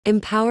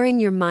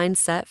Empowering your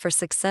mindset for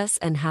success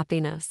and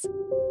happiness.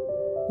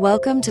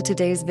 Welcome to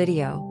today's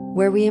video,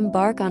 where we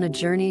embark on a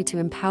journey to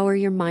empower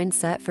your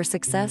mindset for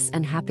success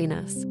and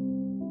happiness.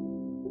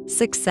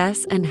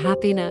 Success and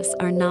happiness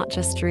are not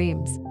just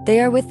dreams. They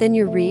are within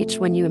your reach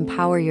when you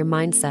empower your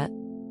mindset.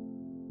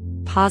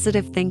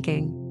 Positive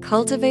thinking.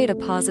 Cultivate a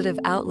positive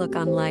outlook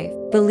on life.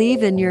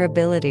 Believe in your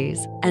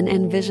abilities and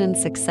envision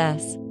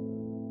success.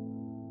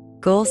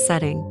 Goal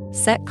setting.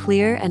 Set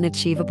clear and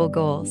achievable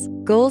goals.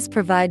 Goals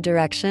provide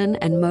direction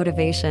and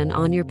motivation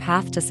on your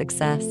path to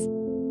success.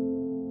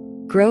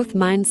 Growth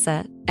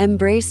mindset.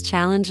 Embrace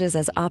challenges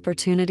as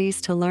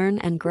opportunities to learn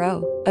and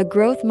grow. A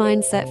growth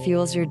mindset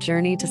fuels your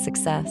journey to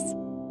success.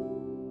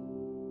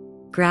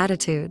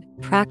 Gratitude.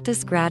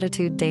 Practice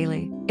gratitude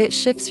daily. It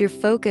shifts your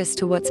focus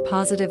to what's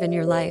positive in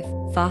your life,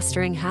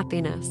 fostering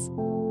happiness.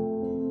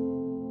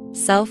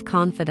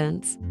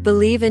 Self-confidence.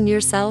 Believe in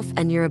yourself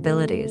and your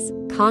abilities.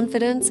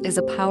 Confidence is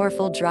a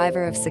powerful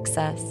driver of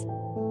success.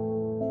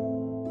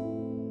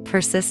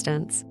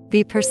 Persistence.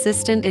 Be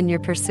persistent in your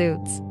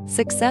pursuits.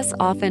 Success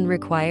often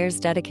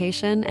requires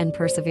dedication and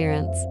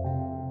perseverance.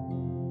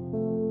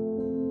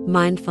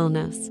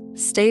 Mindfulness.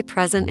 Stay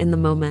present in the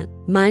moment.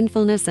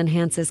 Mindfulness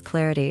enhances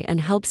clarity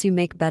and helps you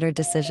make better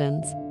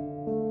decisions.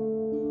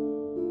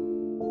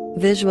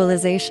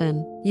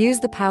 Visualization. Use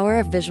the power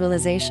of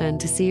visualization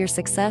to see your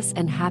success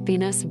and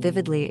happiness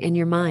vividly in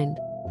your mind.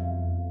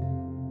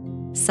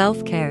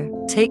 Self-care.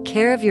 Take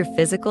care of your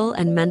physical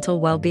and mental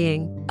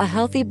well-being. A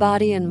healthy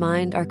body and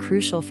mind are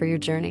crucial for your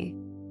journey.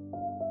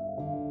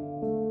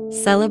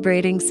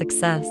 Celebrating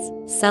success.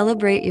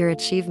 Celebrate your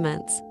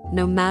achievements,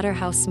 no matter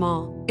how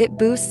small. It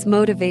boosts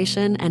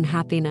motivation and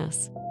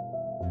happiness.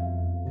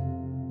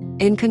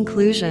 In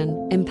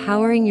conclusion,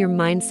 empowering your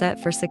mindset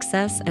for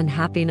success and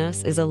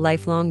happiness is a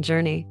lifelong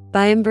journey.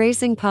 By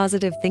embracing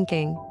positive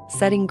thinking,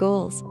 setting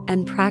goals,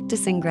 and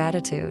practicing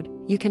gratitude,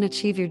 you can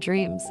achieve your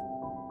dreams.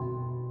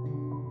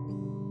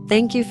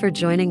 Thank you for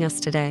joining us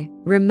today.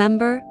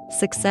 Remember,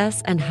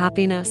 success and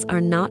happiness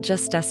are not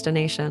just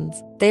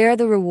destinations. They are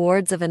the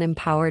rewards of an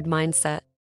empowered mindset.